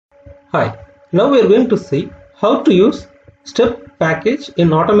Hi, now we are going to see how to use step package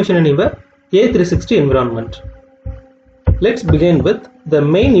in Automation Anywhere A360 environment. Let's begin with the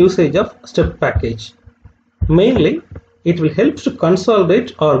main usage of step package. Mainly, it will help to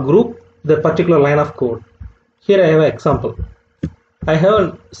consolidate or group the particular line of code. Here I have an example. I have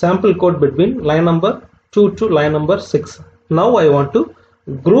a sample code between line number 2 to line number 6. Now I want to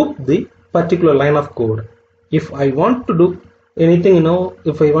group the particular line of code. If I want to do anything,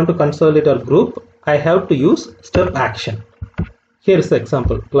 if I want to consolidate or group, I have to use step action. Here is the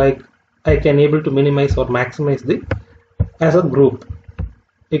example, like I can able to minimize or maximize the as a group.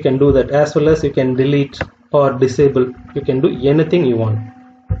 You can do that, as well as you can delete or disable. You can do anything you want.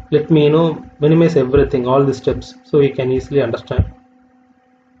 Let me minimize everything, all the steps, so you can easily understand.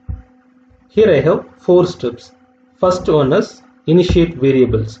 Here I have 4 steps. First one is initiate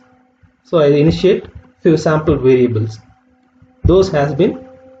variables. So I initiate few sample variables. Those has been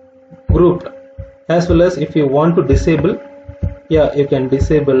grouped, as well as if you want to disable, you can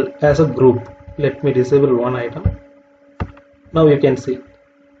disable as a group. Let me disable one item. Now you can see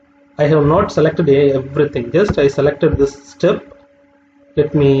I have not selected everything, just I selected this step.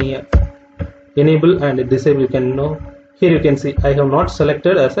 Let me enable and disable. You can here you can see I have not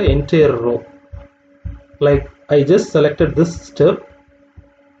selected as an entire row, like I just selected this step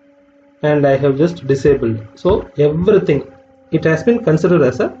and I have just disabled. So everything, it has been considered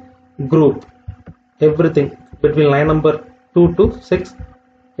as a group. Everything between line number 2 to 6,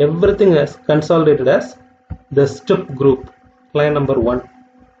 everything is consolidated as the step group, line number 1.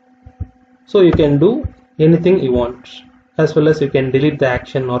 So you can do anything you want, as well as you can delete the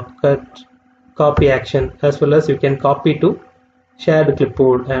action or copy action, as well as you can copy to shared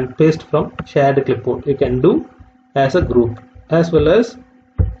clipboard and paste from shared clipboard. You can do as a group, as well as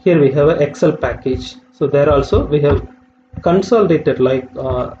here we have an Excel package. So there also we have consolidated, like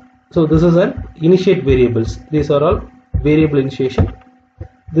so this is an initiate variables. These are all variable initiation.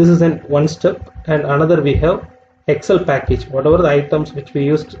 This is an one step, and another we have Excel package. Whatever the items which we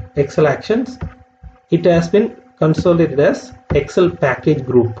used Excel actions, it has been consolidated as Excel package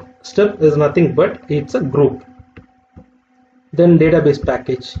group. Step is nothing but it's a group. Then database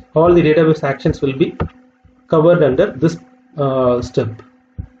package. All the database actions will be covered under this step,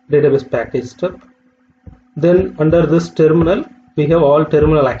 database package step. Then under this terminal, we have all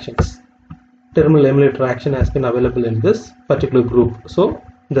terminal actions. Terminal emulator action has been available in this particular group. So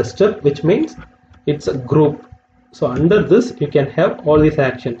the step, which means it's a group. So under this you can have all these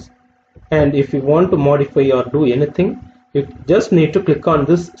actions, and if you want to modify or do anything, you just need to click on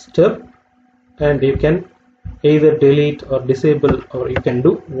this step and you can either delete or disable, or you can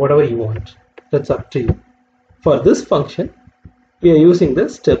do whatever you want. That's up to you. For this function we are using the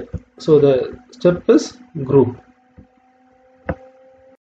step, so the step is group.